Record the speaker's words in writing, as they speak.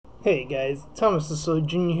Hey guys, Thomas the Soul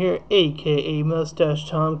Jr. here, aka Mustache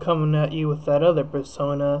Tom, coming at you with that other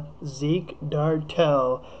persona, Zeak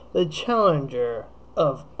Dartel, the challenger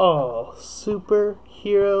of all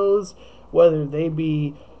superheroes, whether they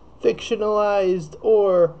be fictionalized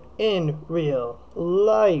or in real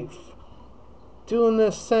life. Doing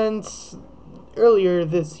this since earlier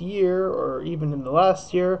this year, or even in the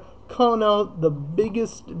last year, calling out the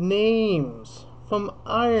biggest names from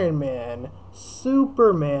Iron Man,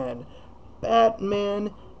 Superman,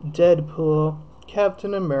 Batman, Deadpool,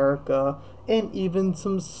 Captain America, and even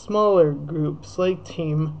some smaller groups like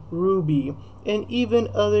Team Ruby, and even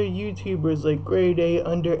other YouTubers like Grade A,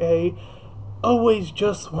 Under A, always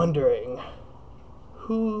just wondering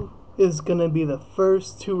who is gonna be the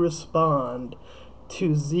first to respond to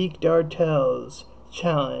Zeak Dartel's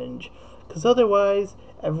challenge. Because otherwise,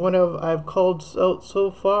 everyone I've called out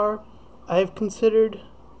so far, I've considered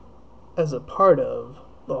as a part of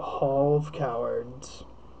the Hall of Cowards.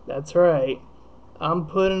 That's right. I'm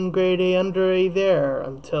putting Grade A Under A there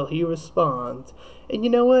until he responds. And you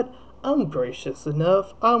know what? I'm gracious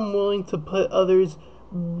enough. I'm willing to put others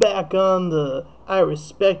back on the I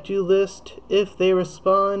respect you list if they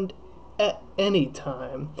respond at any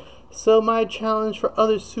time. So my challenge for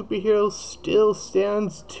other superheroes still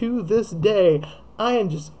stands to this day. I am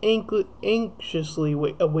just anxiously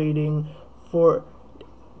awaiting for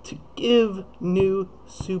to give new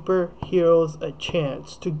superheroes a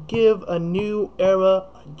chance, to give a new era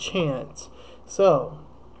a chance. So,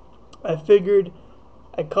 I figured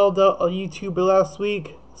I called out a YouTuber last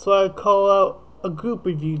week, so I call out a group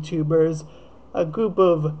of YouTubers, a group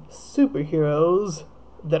of superheroes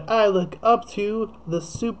that I look up to, the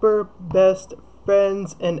super best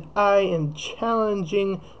friends, and I am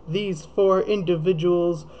challenging these four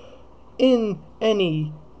individuals in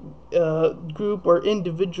any group or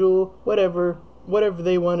individual, whatever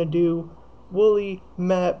they want to do. Wooly,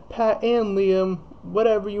 Matt, Pat, and Liam,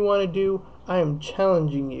 whatever you want to do, I am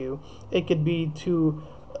challenging you. It could be to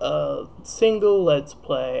a single let's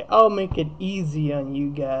play. I'll make it easy on you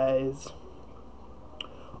guys.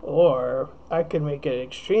 Or I could make it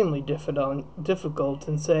extremely difficult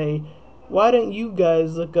and say, why don't you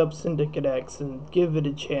guys look up Syndicate X and give it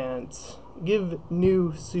a chance? Give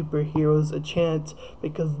new superheroes a chance,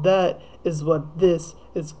 because that is what this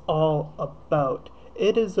is all about.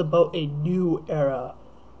 It is about a new era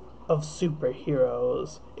of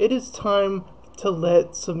superheroes. It is time to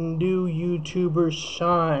let some new YouTubers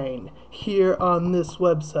shine here on this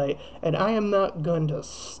website, and I am not going to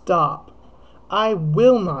stop. I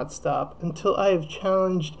will not stop until I have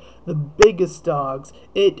challenged the biggest dogs.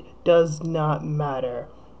 It does not matter.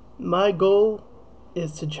 My goal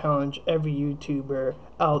is to challenge every YouTuber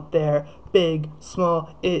out there, big,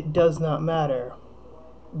 small, it does not matter.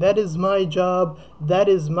 That is my job, that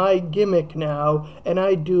is my gimmick now, and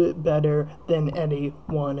I do it better than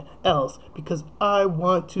anyone else because I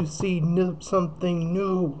want to see something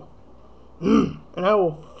new. And I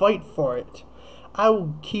will fight for it. I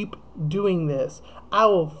will keep doing this. I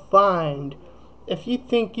will find. If you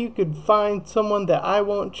think you could find someone that I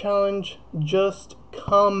won't challenge, just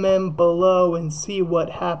comment below and see what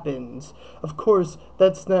happens. Of course,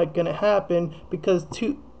 that's not gonna happen because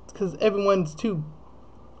everyone's too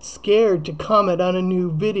scared to comment on a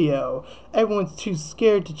new video. Everyone's too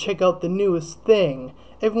scared to check out the newest thing.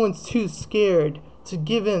 Everyone's too scared to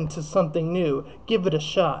give in to something new. Give it a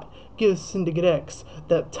shot. Give Syndicate X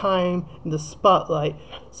that time in the spotlight.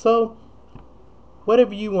 So,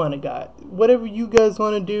 whatever you want to got, whatever you guys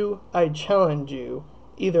want to do, I challenge you.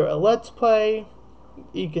 Either a let's play,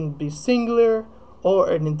 you can be singular, or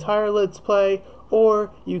an entire let's play,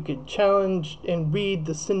 or you could challenge and read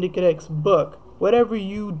the Syndicate X book. Whatever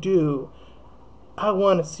you do, I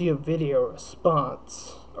want to see a video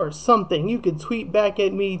response or something. You could tweet back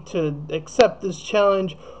at me to accept this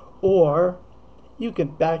challenge, or you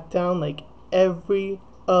could back down like every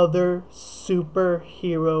other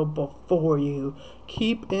superhero before you.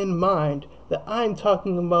 Keep in mind that I'm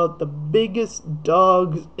talking about the biggest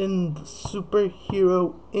dogs in the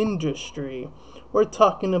superhero industry. We're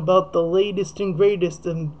talking about the latest and greatest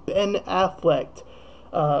in Ben Affleck.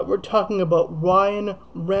 We're talking about Ryan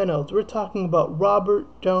Reynolds. We're talking about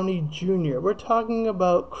Robert Downey Jr. We're talking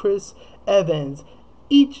about Chris Evans.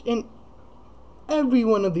 Each and every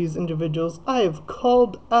one of these individuals I have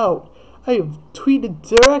called out. I have tweeted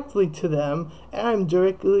directly to them, and I'm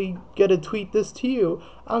directly gonna tweet this to you.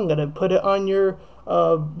 I'm gonna put it on your,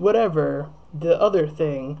 whatever, the other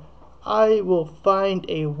thing. I will find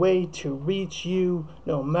a way to reach you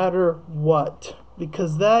no matter what,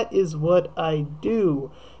 because that is what I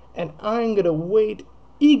do, and I'm gonna wait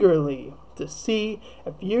eagerly to to see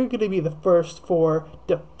if you're going to be the first four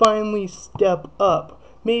to finally step up.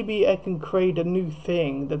 Maybe I can create a new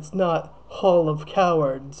thing that's not Hall of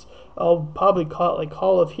Cowards. I'll probably call it like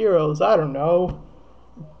Hall of Heroes, I don't know.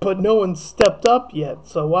 But no one's stepped up yet,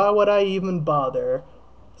 so why would I even bother?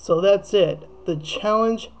 So that's it. The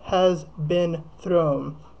challenge has been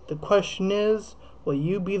thrown. The question is, will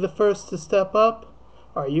you be the first to step up?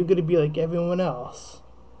 Or are you going to be like everyone else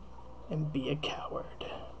and be a coward?